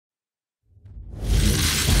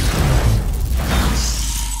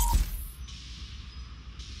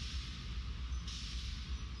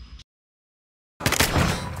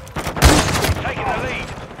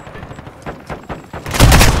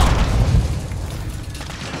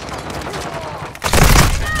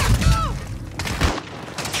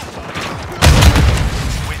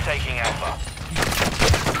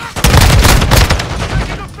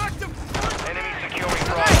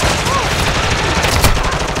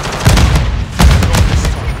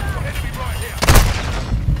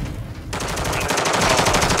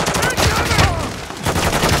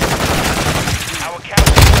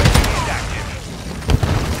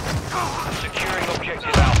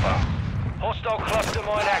Hostile cluster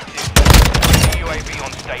mine active. UAV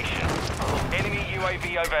on station. Enemy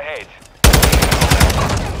UAV overhead.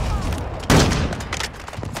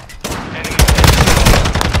 Enemy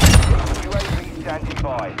UAV standing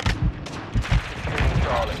by. Securing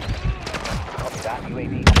Charlie. Copy that,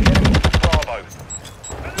 UAV. Enemy Bravo.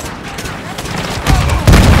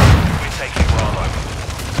 We're taking Bravo.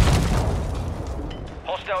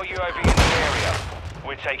 Hostile UAV in the area.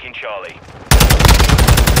 We're taking Charlie.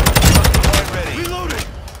 Customer ready. Reloading.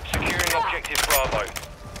 Securing objective Bravo.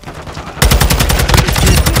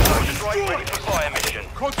 Strike ready for fire mission.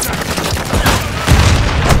 Contact.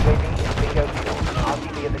 UAV is bingo fuel.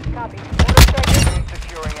 RTB of the copy. Enemy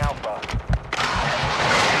securing Alpha.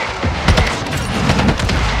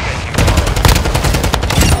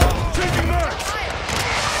 Changing marks.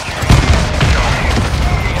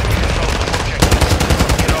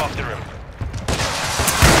 Get after him.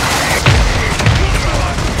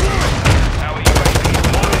 Our UAV is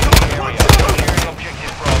in the area. Securing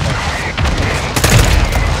objective Bravo.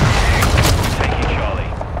 Taking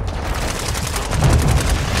Charlie.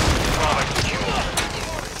 Bravo secure.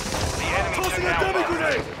 The enemy took Tossing a dummy Alpha.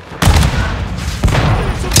 grenade.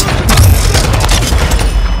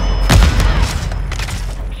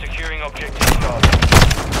 Securing objective Charlie.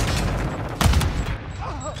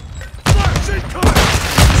 Flash incoming.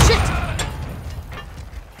 Shit!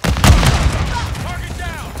 Target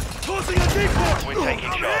down. Tossing a decoy. We're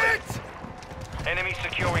taking Charlie. Enemy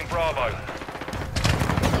securing Bravo.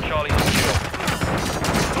 Charlie secure.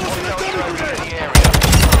 Tossing a Hostile dummy UAV in grenade. the area.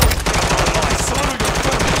 Son of your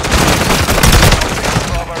gun.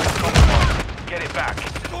 Bravo is compromised. Get it back.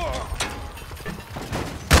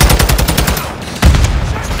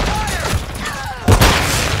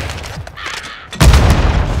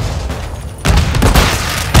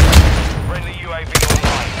 Friendly UAV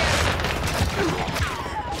online.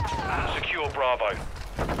 Secure Bravo.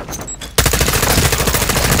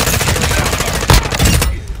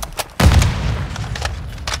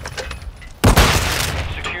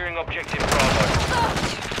 Securing objective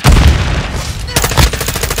Bravo.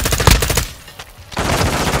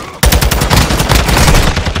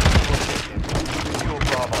 Secure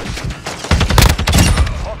Bravo.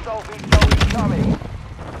 Hostile VTOL incoming.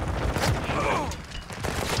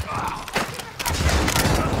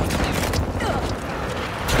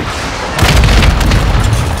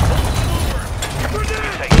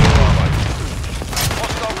 Taking Bravo.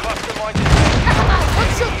 Hostile cluster mine detected.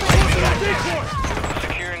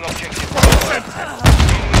 Securing objective Bravo.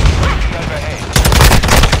 Enemy overhead.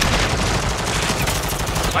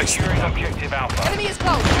 Securing objective Alpha. Enemy is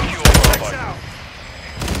close! Secure Bravo.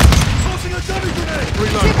 Tossing a dummy grenade.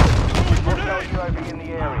 Hostile UAV in the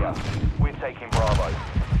area. We're taking Bravo.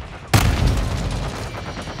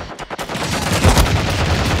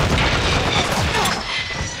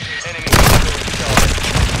 Enemy securing Charlie.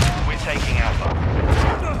 We're taking Alpha.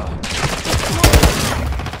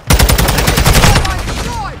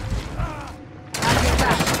 Destroyed! Have your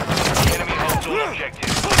back. The enemy holds all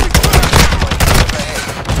objectives.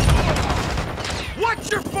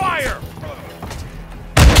 Watch your fire.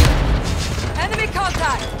 Enemy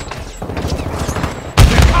contact!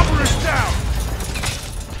 The cover is down.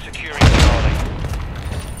 Securing Charlie.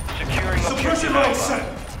 Securing objective Suppression all Alpha. set.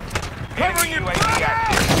 Enemy UAV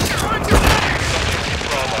active. Objective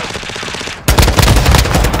Bravo.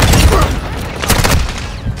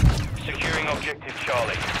 Securing objective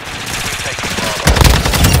Charlie. We're taking Bravo.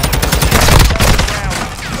 Down,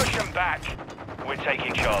 push them back. We're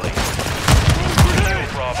taking Charlie. Secure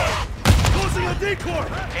Bravo. Tossing a decoy.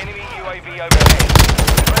 Enemy UAV overhead.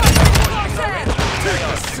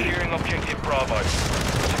 Securing objective Bravo.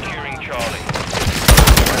 Securing Charlie.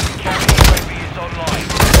 Counter UAV is online.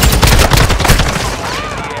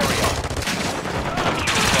 In the area.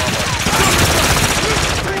 Secure Bravo.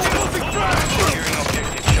 Tossing trash. Securing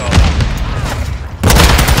objective Charlie.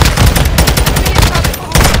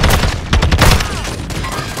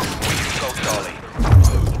 We control Charlie.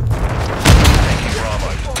 Taking Bravo.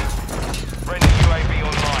 Friendly UAV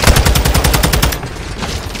online.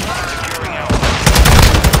 Securing Alpha.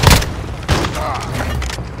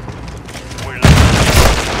 We're losing.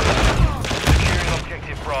 Securing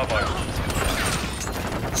objective Bravo.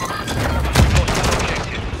 Lost all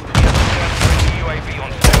objectives. Friendly UAV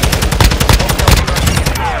on station. Hostile UAV in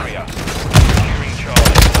the area. Securing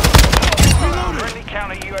Charlie. Friendly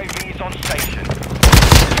counter UAV is on station.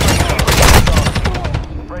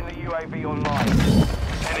 Friendly UAV online.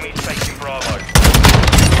 Enemy taking Bravo.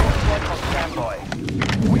 Strike on standby.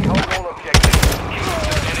 We hold all objectives.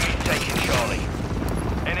 Enemy taking Charlie.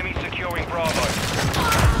 Enemy securing Bravo.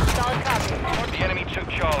 The enemy took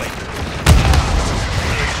Charlie.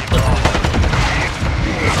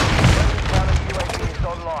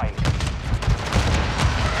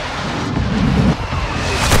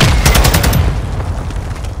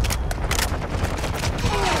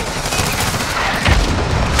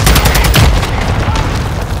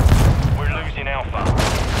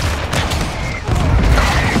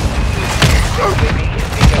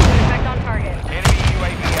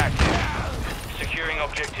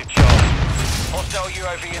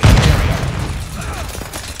 area.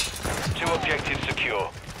 Two objectives secure.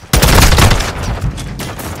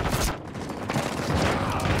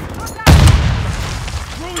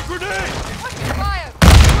 Throwing grenade! Watching fire!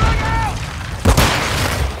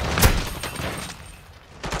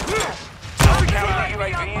 Counter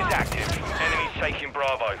UAV is active. Enemies taking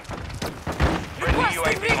Bravo. Friendly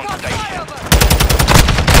UAV on station.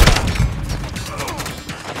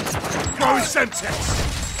 Throwing Semtex!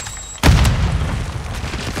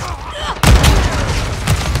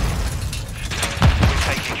 We're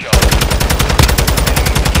taking Charlie.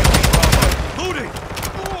 Enemy securing Bravo. Loading!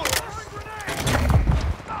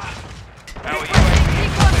 Our UAV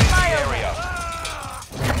is in the area.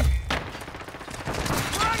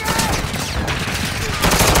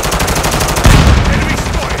 Enemy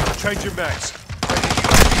spotted! Changing mags.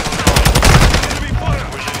 Enemy fire!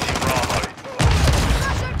 We're losing Bravo.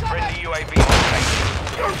 Friendly UAV on station.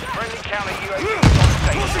 Friendly counter UAV on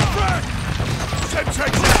Tossing station. frag!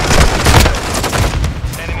 Semtex!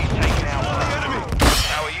 Enemies taking out. Enemy!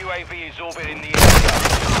 Our UAV is orbiting the area.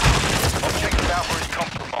 Objective Alpha is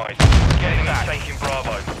compromised. Getting back. Taking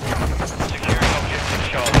Bravo. Securing objective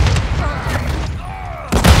Charlie.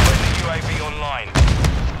 Friendly UAV online.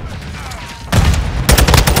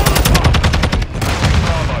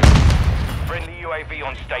 Bravo. Friendly UAV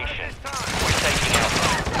on station. We're taking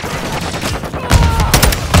Alpha.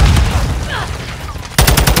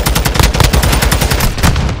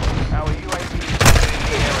 Our UAV is orbiting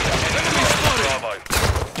the area. Enemy Bravo.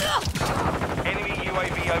 Enemy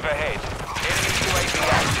UAV overhead. Enemy UAV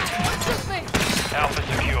active. Shoot me! Alpha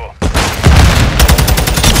secure.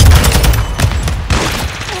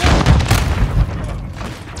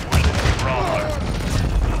 We're losing Bravo.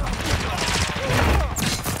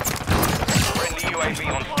 Friendly UAV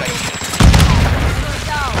on station. You're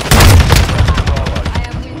down. Bravo. I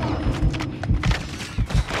am with you.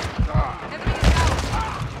 Enemy is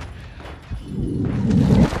out.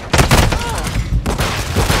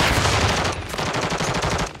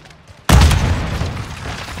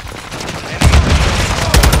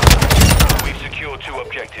 We've secured two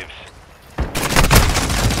objectives.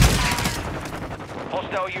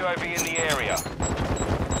 Hostile UAV in the area.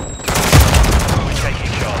 We're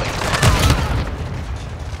taking Charlie.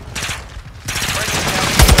 Friendly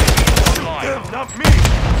counter UAV is online. Them, not me!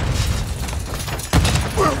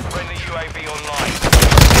 Friendly UAV